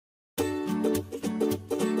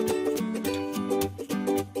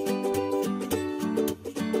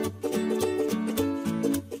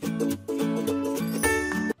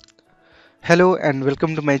Hello and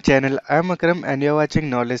welcome to my channel. I am Akram and you are watching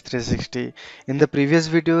Knowledge 360. In the previous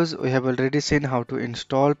videos, we have already seen how to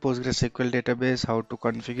install PostgreSQL database, how to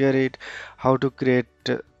configure it, how to create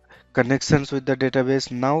connections with the database.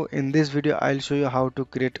 Now in this video, I'll show you how to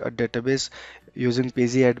create a database using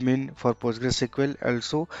pgAdmin for PostgreSQL,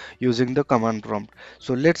 also using the command prompt.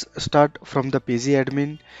 So let's start from the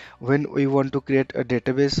pgAdmin. When we want to create a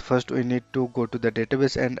database, first we need to go to the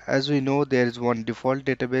database, and as we know there is one default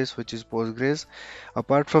database which is Postgres.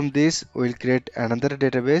 Apart from this, we'll create another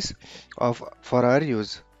database of for our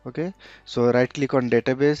use. Okay, so right click on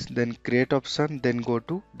database, then create option, then go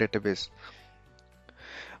to database.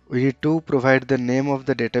 We need to provide the name of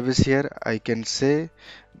the database here. I can say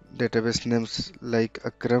database names like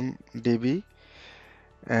Akram DB,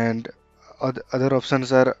 and other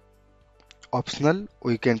options are optional.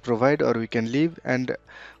 We can provide or we can leave. And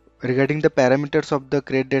regarding the parameters of the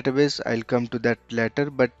create database, I'll come to that later.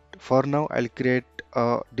 But for now, I'll create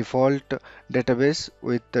a default database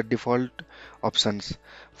with the default options.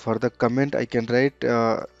 For the comment, I can write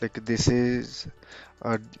like this is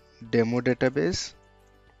a demo database,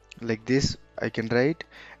 like this I can write,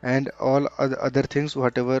 and all other things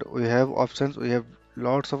whatever we have options, we have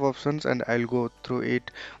lots of options, and I'll go through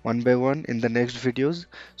it one by one in the next videos.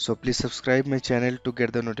 So please subscribe my channel to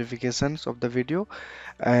get the notifications of the video.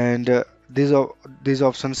 And these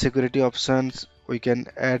options, security options, we can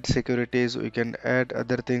add securities, we can add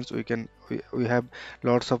other things, we have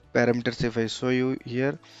lots of parameters. If I show you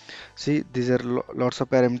here, see these are lots of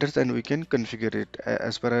parameters and we can configure it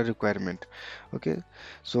as per our requirement. Okay,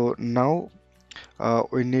 so now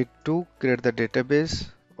we need to create the database.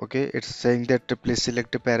 Okay, it's saying that please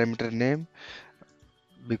select a parameter name,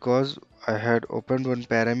 because I had opened one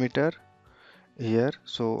parameter here,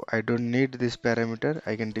 so I don't need this parameter.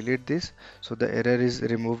 I can delete this, so the error is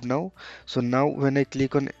removed now. So now when I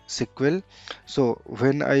click on SQL, so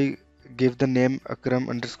when I give the name Akram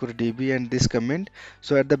underscore DB and this comment,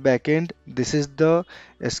 so at the back end this is the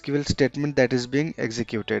SQL statement that is being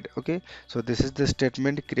executed. Okay, so this is the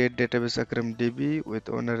statement: create database Akram DB with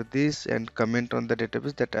owner this and comment on the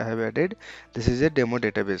database that I have added. This is a demo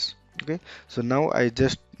database. Okay, so now I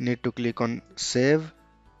just need to click on save.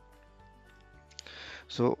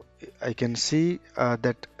 So I can see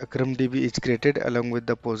that Akram DB is created along with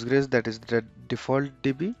the Postgres, that is the default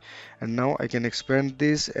DB. And now I can expand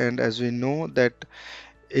this, and as we know that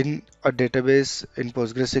in a database in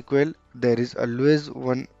PostgreSQL there is always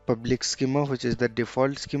one public schema which is the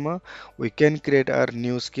default schema. We can create our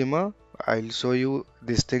new schema. I'll show you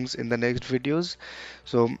these things in the next videos.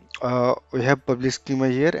 So we have public schema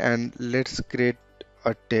here, and let's create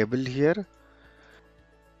a table here.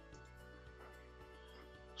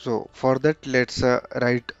 So for that, let's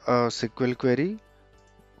write a SQL query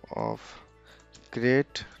of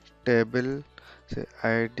create table, say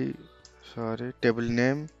ID, sorry, table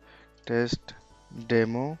name, test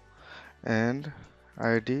demo, and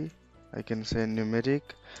ID. I can say numeric,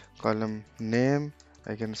 column name,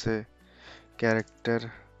 I can say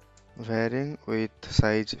character varying with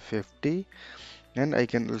size 50, and I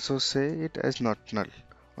can also say it as not null.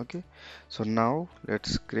 Okay, so now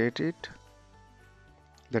let's create it.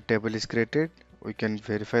 The table is created. We can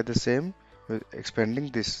verify the same with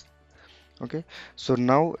expanding this. Okay, so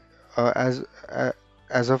now as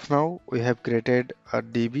of now we have created a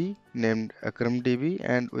DB named Akram DB,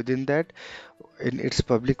 and within that, in its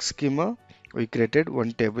public schema, we created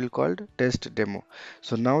one table called test demo.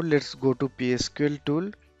 So now let's go to PSQL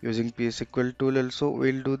tool. Using PSQL tool also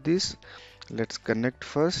we'll do this. Let's connect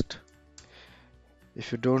first.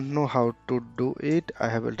 If you don't know how to do it, I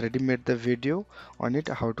have already made the video on it,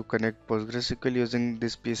 how to connect PostgreSQL using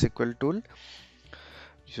this psql tool.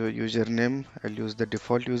 So username, I'll use the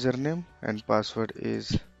default username, and password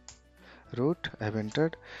is root. I have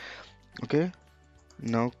entered. Okay,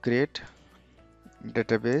 now create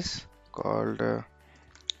database called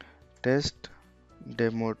test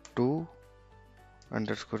demo 2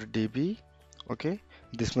 underscore db. Okay,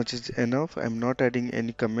 this much is enough. I'm not adding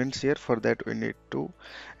any comments here. For that we need to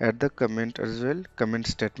add the comment as well, comment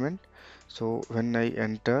statement. So when I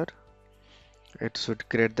enter, it should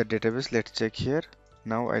create the database. Let's check here.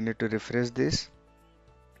 Now I need to refresh this.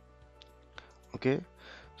 Okay,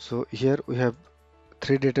 so here we have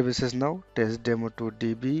three databases now: test demo 2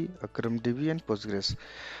 db, Akram db, and Postgres.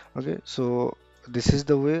 Okay, so this is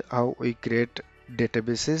the way how we create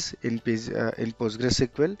databases in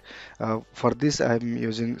PostgreSQL. For this I am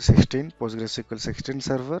using 16 PostgreSQL 16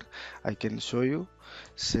 server. I can show you.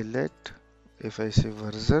 Select, if I say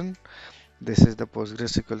version, this is the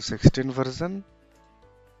PostgreSQL 16 version.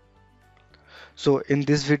 So in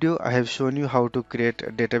this video, I have shown you how to create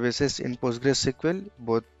databases in PostgreSQL,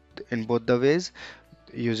 both the ways,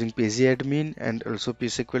 using pgAdmin and also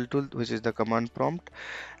psql tool, which is the command prompt.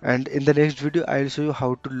 And in the next video, I'll show you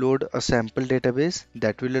how to load a sample database.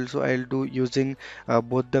 That will also I'll do using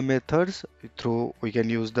both the methods. Through we can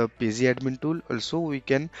use the pgAdmin tool. Also, we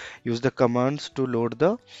can use the commands to load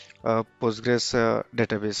the Postgres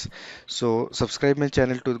database. So subscribe my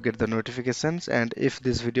channel to get the notifications. And if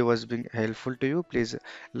this video was being helpful to you, please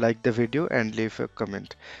like the video and leave a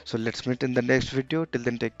comment. So let's meet in the next video. Till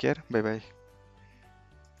then, take care. Bye bye.